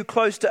draws you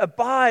close to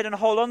abide and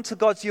hold on to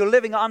God, so you're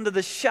living under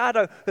the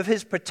shadow of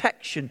his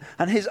protection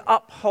and his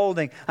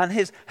upholding and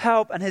his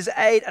help and his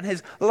aid and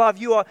his love.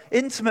 You are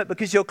intimate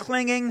because you're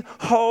clinging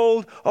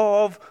hold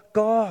of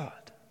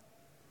God.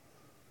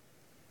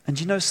 And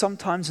you know,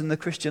 sometimes in the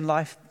Christian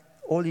life,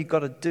 all you got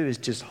to do is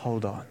just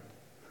hold on.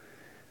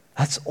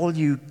 That's all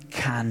you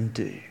can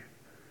do.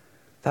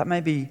 That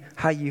may be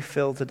how you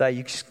feel today.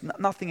 You just,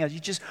 nothing else.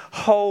 You're just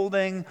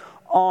holding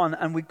on,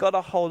 and we've got to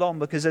hold on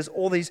because there's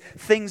all these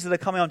things that are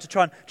coming on to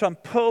try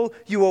and pull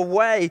you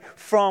away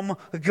from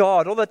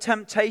God. All the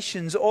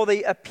temptations, all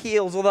the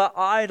appeals, all the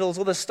idols,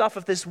 all the stuff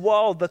of this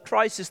world, the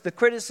crisis, the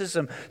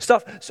criticism,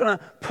 stuff trying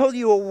to pull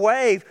you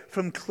away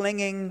from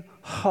clinging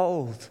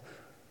hold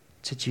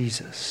to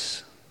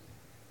Jesus.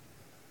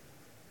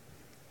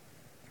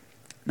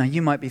 Now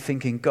you might be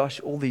thinking, gosh,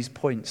 all these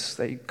points,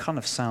 they kind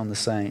of sound the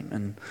same,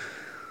 and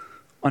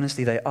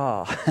honestly, they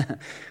are.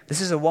 This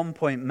is a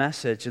one-point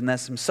message, and there's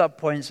some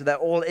sub-points, so they're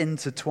all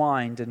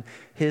intertwined. And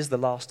here's the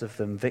last of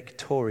them,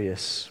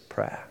 victorious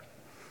prayer.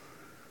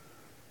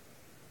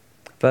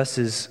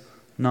 Verses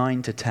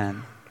 9 to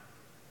 10.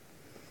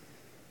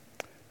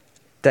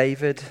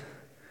 David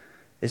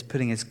is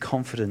putting his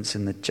confidence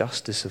in the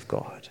justice of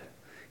God.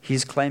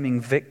 He's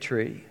claiming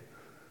victory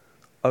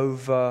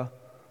over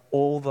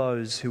all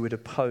those who would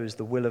oppose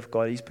the will of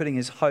God. He's putting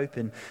his hope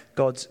in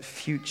God's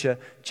future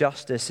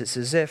justice. It's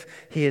as if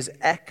he is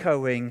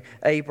echoing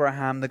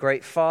Abraham, the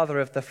great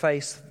father of the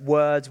faith,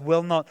 words,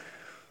 "Will not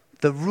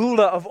the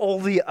ruler of all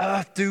the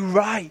earth do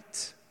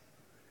right?"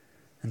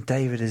 And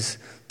David is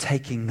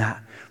taking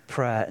that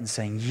prayer and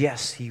saying,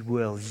 yes, he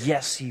will.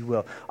 Yes, he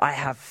will. I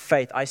have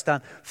faith. I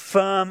stand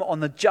firm on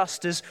the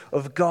justice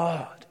of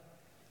God.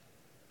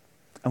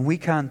 And we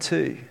can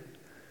too.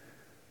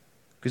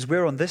 Because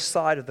we're on this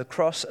side of the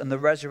cross and the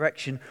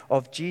resurrection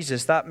of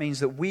Jesus. That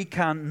means that we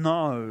can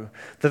know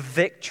the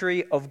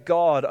victory of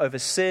God over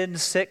sin,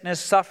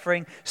 sickness,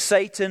 suffering,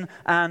 Satan,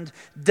 and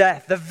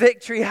death. The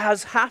victory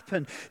has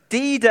happened.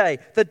 D-Day,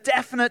 the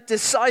definite,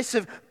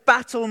 decisive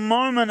battle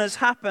moment has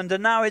happened,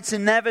 and now it's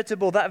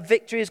inevitable. That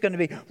victory is going to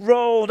be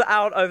rolled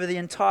out over the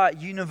entire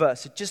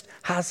universe. It just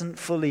hasn't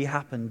fully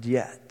happened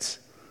yet.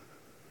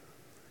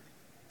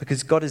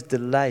 Because God is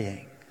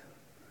delaying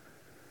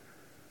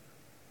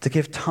to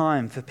give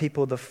time for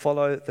people to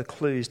follow the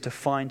clues to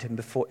find him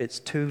before it's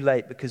too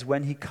late. Because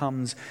when he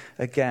comes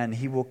again,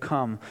 he will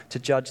come to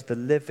judge the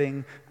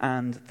living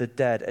and the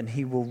dead. And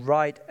he will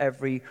right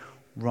every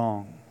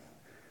wrong.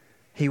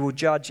 He will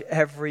judge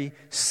every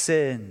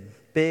sin,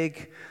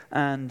 big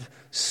and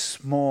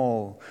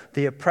small.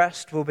 The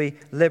oppressed will be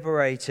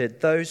liberated.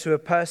 Those who are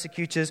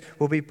persecutors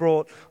will be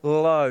brought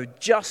low.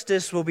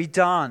 Justice will be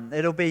done.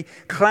 It'll be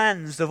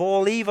cleansed of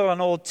all evil and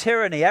all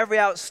tyranny. Every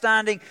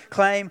outstanding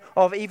claim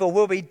of evil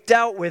will be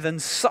dealt with and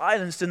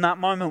silenced in that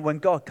moment when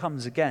God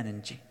comes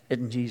again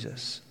in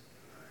Jesus.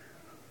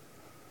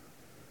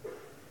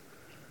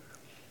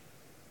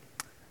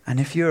 And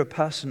if you're a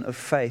person of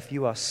faith,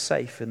 you are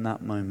safe in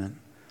that moment.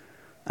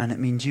 And it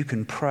means you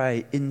can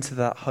pray into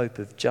that hope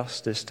of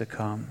justice to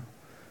come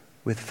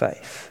with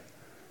faith.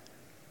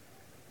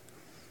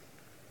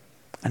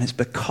 And it's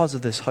because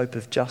of this hope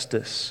of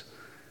justice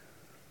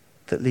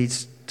that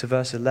leads to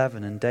verse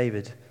 11 and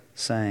David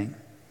saying,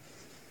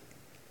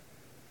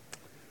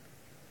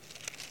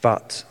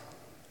 "But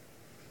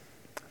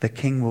the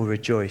king will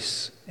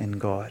rejoice in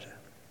God.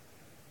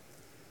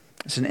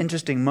 It's an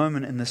interesting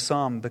moment in the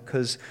psalm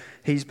because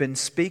he's been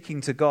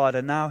speaking to God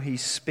and now he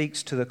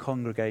speaks to the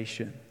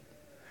congregation.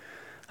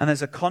 And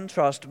there's a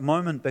contrast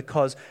moment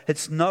because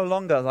it's no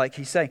longer like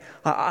he's saying,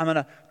 I'm going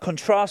to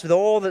contrast with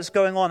all that's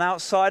going on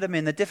outside of me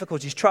and the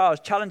difficulties, trials,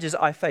 challenges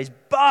I face.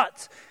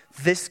 But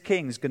this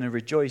king's going to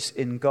rejoice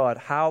in God.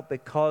 How?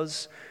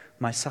 Because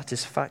my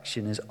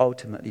satisfaction is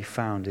ultimately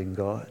found in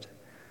God.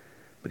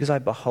 Because I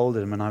behold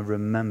him and I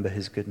remember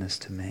his goodness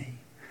to me.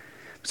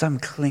 Because I'm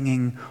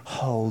clinging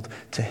hold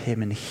to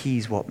him and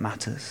he's what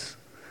matters.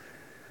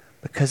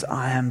 Because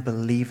I am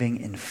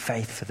believing in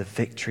faith for the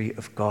victory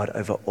of God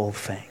over all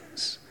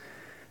things.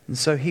 And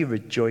so he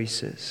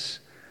rejoices.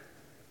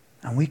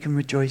 And we can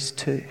rejoice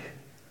too.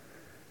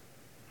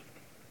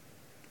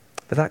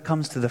 But that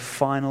comes to the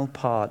final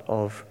part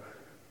of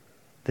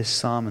this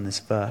psalm and this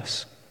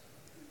verse.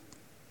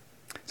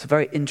 It's a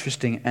very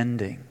interesting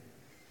ending.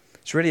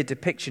 It's really a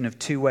depiction of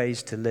two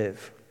ways to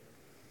live.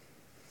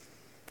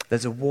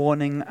 There's a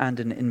warning and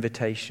an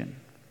invitation.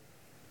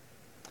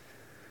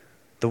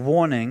 The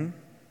warning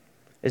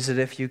is that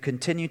if you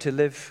continue to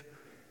live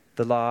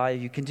the lie,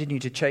 you continue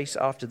to chase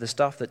after the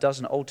stuff that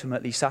doesn't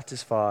ultimately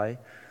satisfy,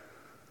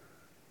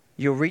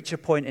 you'll reach a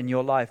point in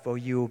your life where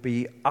you will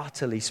be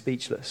utterly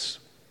speechless.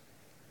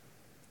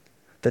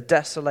 The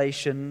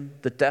desolation,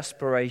 the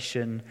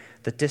desperation,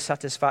 the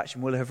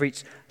dissatisfaction will have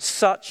reached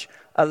such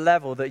a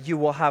level that you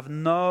will have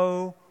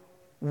no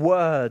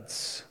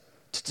words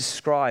to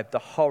describe the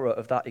horror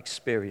of that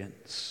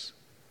experience.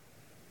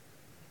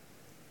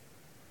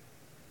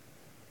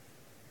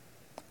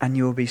 And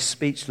you will be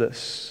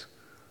speechless,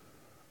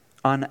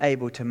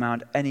 unable to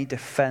mount any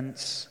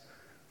defense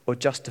or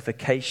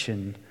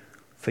justification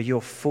for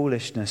your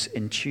foolishness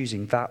in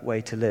choosing that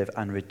way to live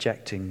and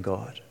rejecting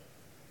God.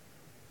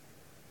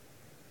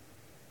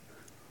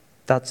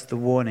 That's the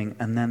warning,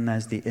 and then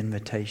there's the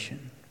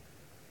invitation.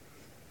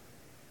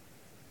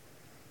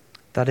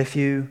 That if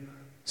you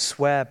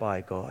swear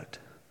by God,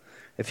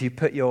 if you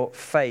put your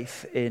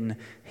faith in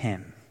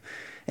him,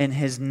 in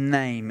his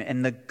name,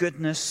 in the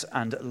goodness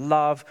and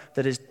love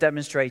that is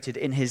demonstrated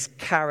in his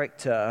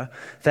character,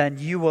 then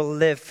you will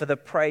live for the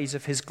praise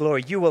of his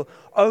glory. You will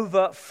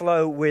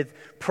overflow with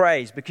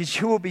praise because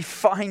you will be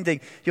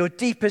finding your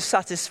deepest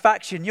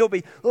satisfaction. You'll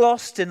be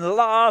lost in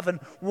love and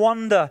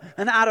wonder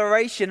and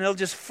adoration. It'll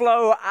just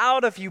flow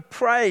out of you,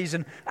 praise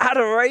and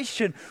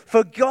adoration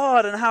for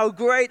God and how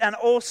great and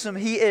awesome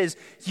he is.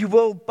 You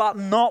will but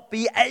not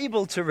be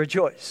able to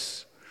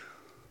rejoice.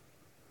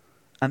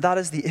 And that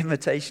is the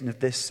invitation of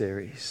this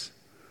series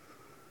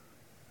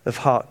of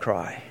Heart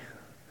Cry.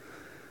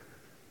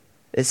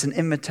 It's an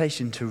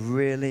invitation to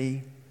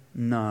really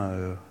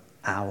know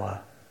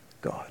our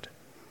God.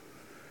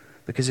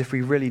 Because if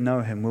we really know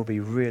him, we'll be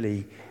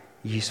really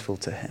useful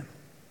to him.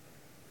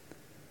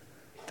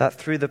 That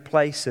through the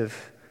place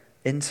of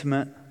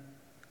intimate,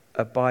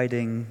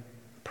 abiding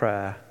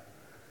prayer,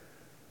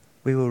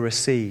 we will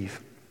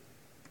receive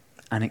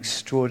an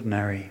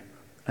extraordinary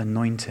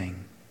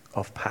anointing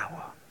of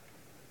power.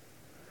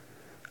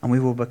 And we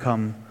will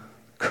become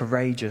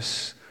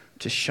courageous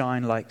to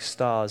shine like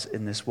stars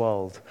in this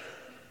world.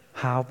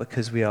 How?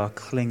 Because we are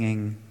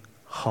clinging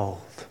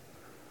hold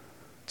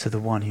to the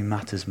one who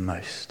matters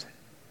most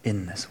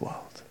in this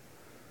world,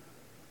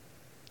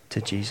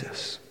 to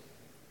Jesus.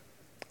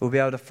 We'll be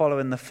able to follow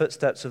in the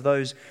footsteps of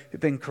those who've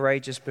been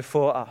courageous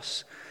before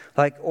us,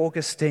 like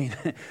Augustine,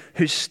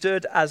 who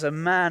stood as a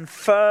man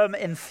firm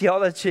in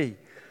theology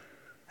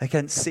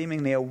against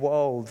seemingly a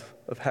world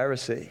of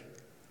heresy.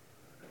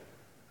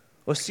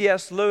 Or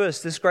C.S. Lewis,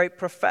 this great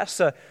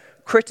professor,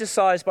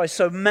 criticized by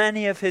so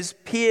many of his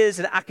peers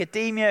in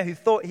academia who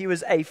thought he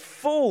was a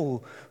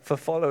fool for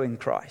following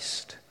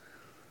Christ.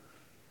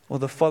 Or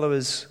the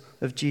followers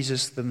of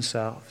Jesus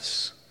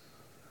themselves,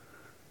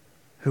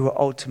 who were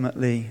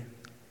ultimately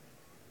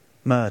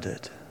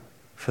murdered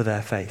for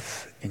their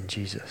faith in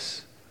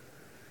Jesus.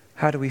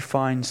 How do we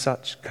find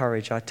such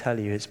courage? I tell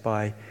you, it's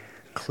by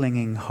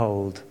clinging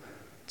hold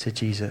to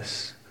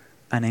Jesus,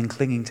 and in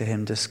clinging to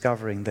him,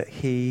 discovering that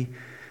he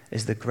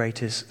is the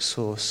greatest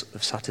source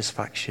of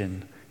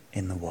satisfaction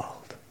in the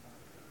world.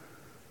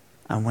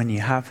 And when you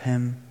have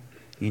him,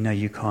 you know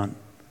you can't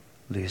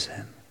lose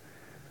him.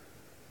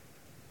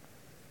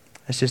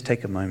 Let's just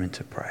take a moment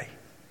to pray.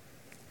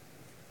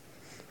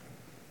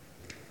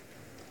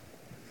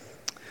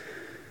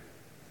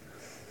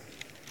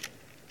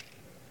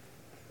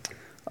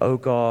 O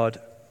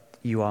God,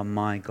 you are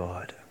my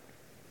God.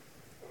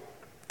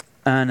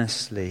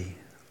 Earnestly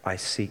I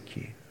seek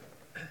you.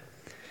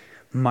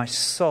 My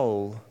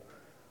soul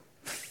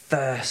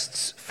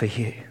thirsts for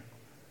you.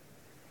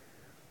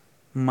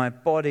 My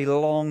body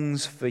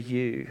longs for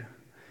you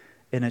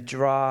in a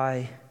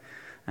dry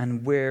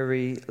and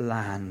weary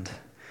land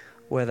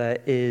where there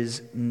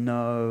is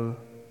no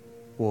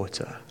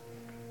water.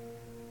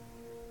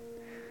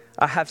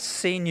 I have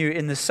seen you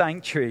in the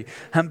sanctuary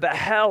and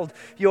beheld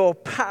your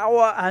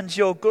power and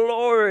your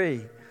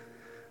glory,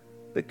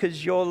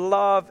 because your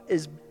love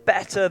is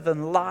better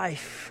than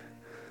life.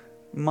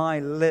 My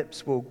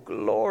lips will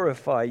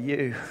glorify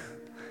you.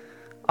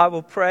 I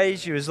will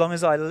praise you as long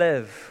as I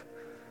live,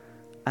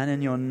 and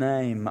in your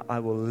name I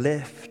will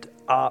lift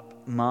up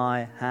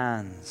my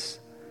hands.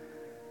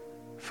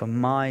 For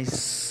my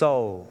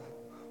soul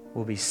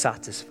will be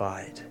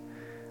satisfied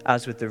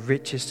as with the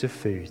richest of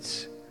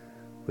foods.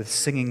 With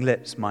singing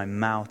lips my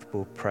mouth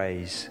will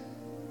praise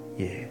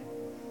you.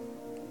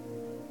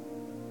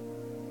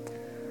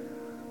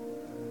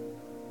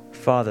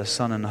 Father,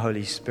 Son, and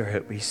Holy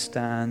Spirit, we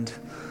stand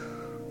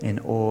in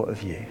awe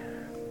of you.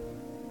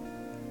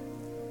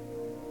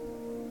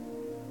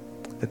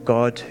 The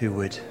God who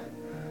would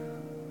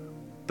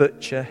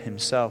butcher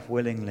himself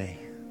willingly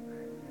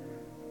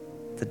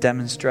to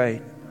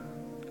demonstrate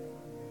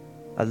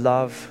a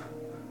love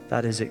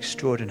that is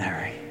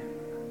extraordinary,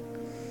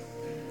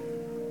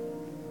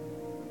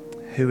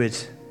 who would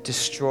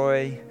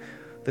destroy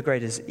the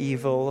greatest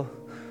evil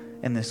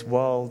in this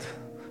world,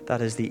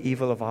 that is the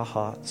evil of our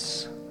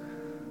hearts,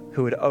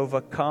 who would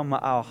overcome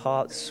our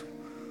hearts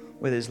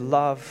with his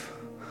love.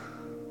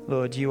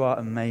 Lord, you are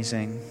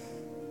amazing.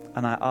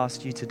 And I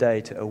ask you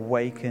today to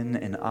awaken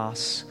in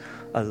us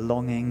a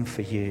longing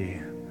for you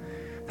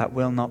that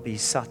will not be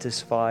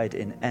satisfied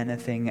in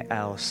anything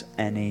else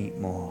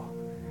anymore.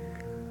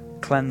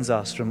 Cleanse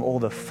us from all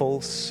the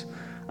false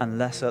and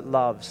lesser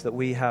loves that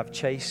we have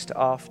chased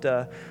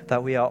after,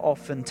 that we are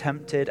often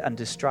tempted and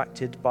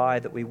distracted by,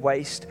 that we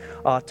waste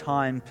our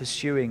time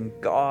pursuing.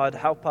 God,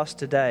 help us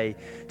today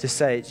to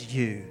say it's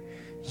you,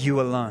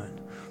 you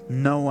alone,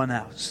 no one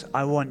else.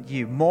 I want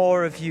you,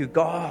 more of you,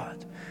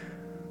 God.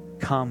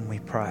 Come, we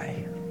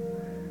pray.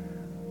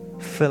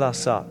 Fill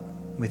us up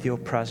with your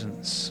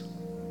presence.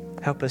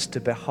 Help us to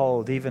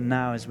behold, even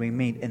now as we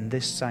meet in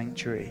this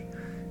sanctuary,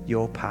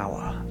 your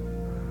power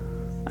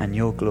and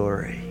your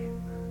glory.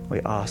 We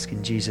ask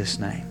in Jesus'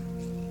 name.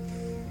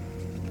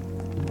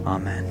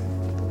 Amen.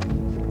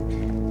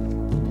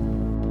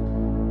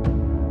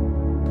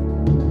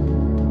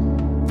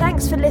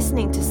 Thanks for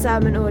listening to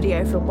sermon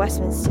audio from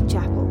Westminster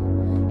Chapel.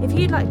 If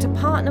you'd like to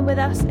partner with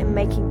us in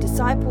making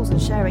disciples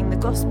and sharing the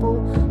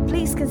gospel,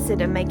 please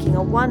consider making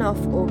a one-off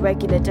or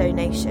regular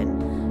donation.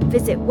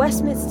 Visit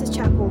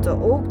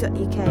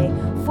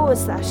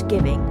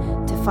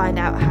westminsterchapel.org.uk/giving to find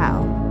out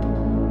how.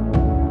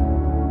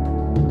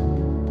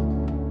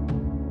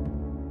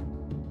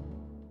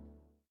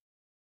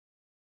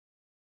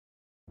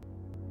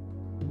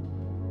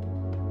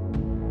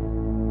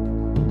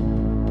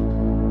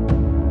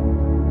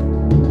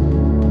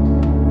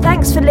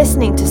 Thanks for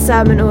listening to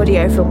sermon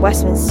audio from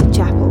Westminster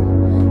Chapel.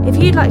 If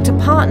you'd like to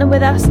partner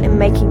with us in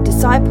making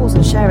disciples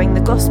and sharing the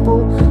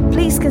gospel,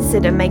 please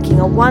consider making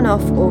a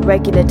one-off or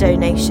regular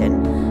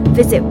donation.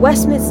 Visit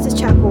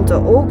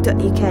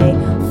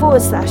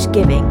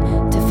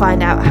westminsterchapel.org.uk/giving to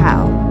find out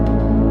how.